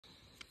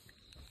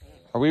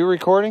Are we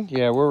recording?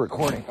 Yeah, we're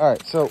recording. All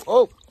right,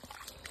 so,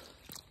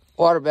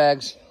 water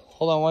bags.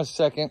 Hold on 1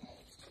 second.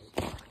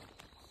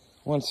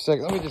 1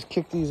 second. Let me just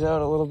kick these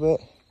out a little bit.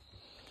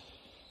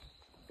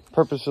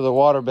 Purpose of the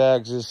water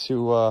bags is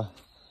to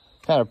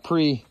kind of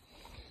preset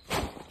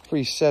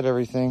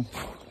everything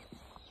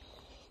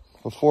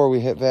before we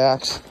hit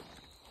vacs.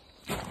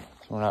 So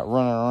we're not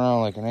running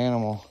around like an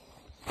animal.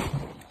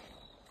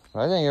 But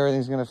I think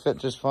everything's going to fit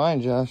just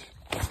fine, Josh.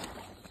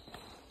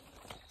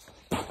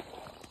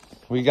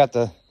 We got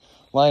the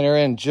liner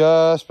in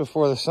just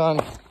before the sun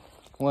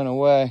went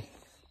away.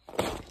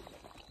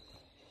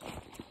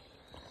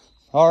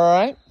 All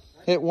right,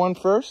 hit one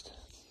first.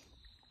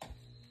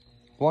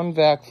 One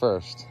vac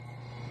first.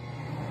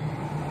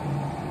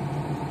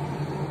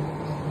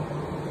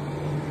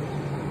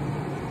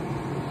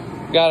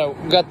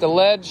 Got the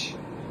ledge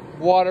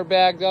water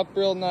bagged up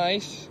real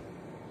nice.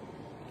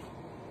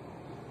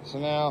 So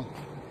now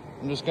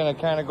I'm just gonna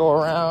kind of go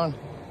around,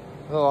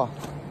 a little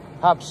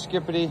hop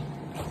skippity.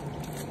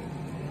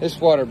 This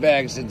water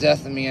bag's the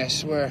death of me, I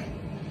swear.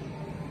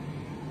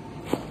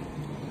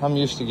 I'm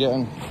used to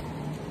getting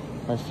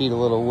my feet a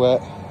little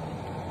wet.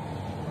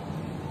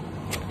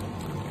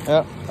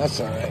 Yep,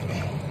 that's all right.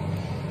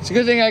 It's a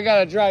good thing I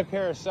got a dry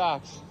pair of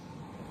socks.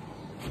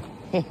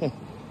 All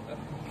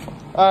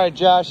right,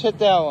 Josh, hit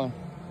that one.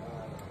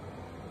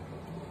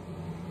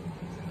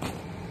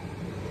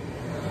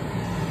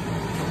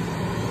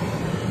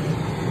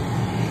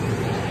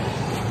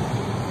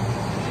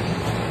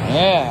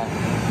 Yeah.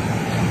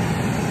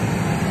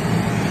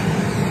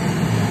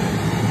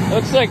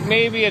 Looks like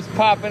maybe it's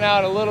popping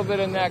out a little bit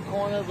in that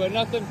corner, but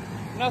nothing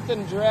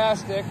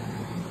drastic.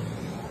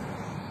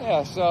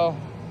 Yeah, so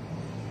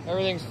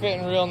everything's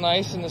fitting real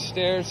nice in the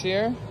stairs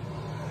here.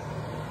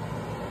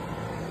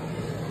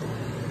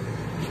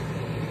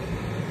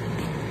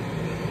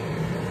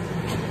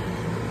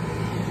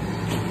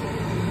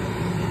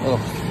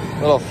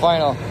 Little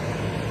final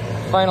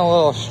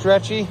little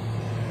stretchy.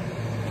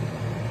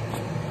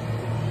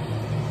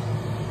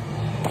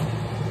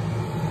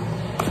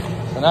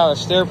 So now the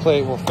stair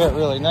plate will fit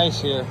really nice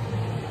here.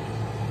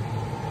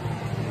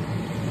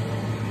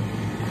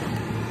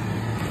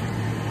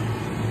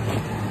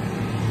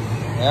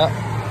 Yeah.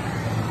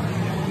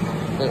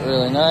 Fit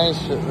really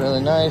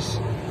nice.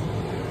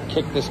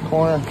 Kick this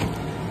corner.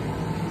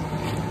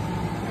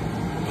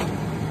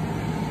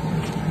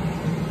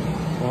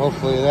 So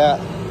hopefully that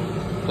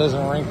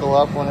doesn't wrinkle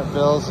up when it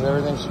fills.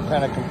 Everything should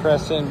kind of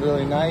compress in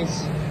really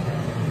nice.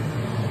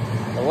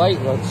 The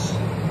light looks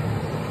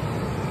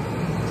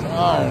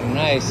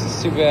nice.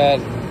 It's too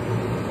bad.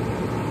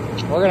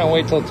 We're gonna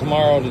wait till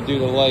tomorrow to do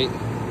the light,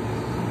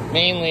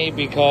 mainly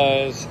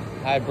because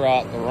I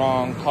brought the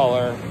wrong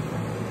color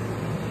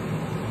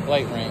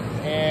light ring,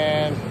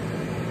 and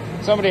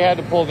somebody had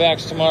to pull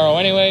vacs tomorrow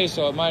anyway,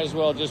 so it might as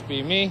well just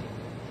be me.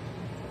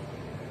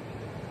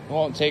 It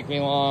won't take me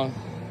long.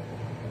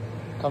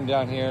 Come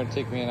down here,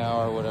 take me an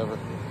hour or whatever,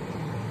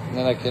 and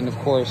then I can, of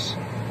course,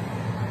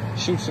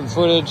 shoot some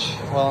footage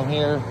while I'm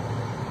here.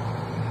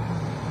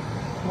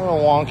 A little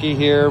wonky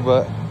here,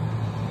 but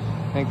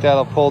I think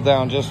that'll pull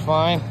down just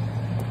fine.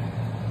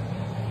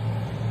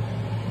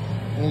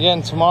 And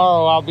again,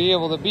 tomorrow I'll be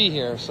able to be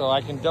here, so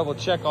I can double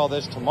check all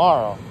this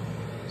tomorrow.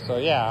 So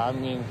yeah, I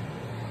mean,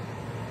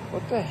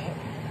 what the heck?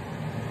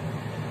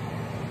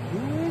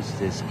 Who is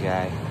this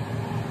guy?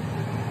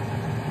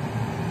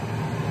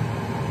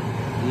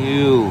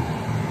 You.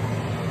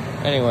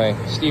 Anyway,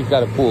 Steve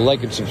got a pool.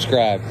 Like and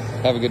subscribe.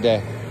 Have a good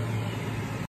day.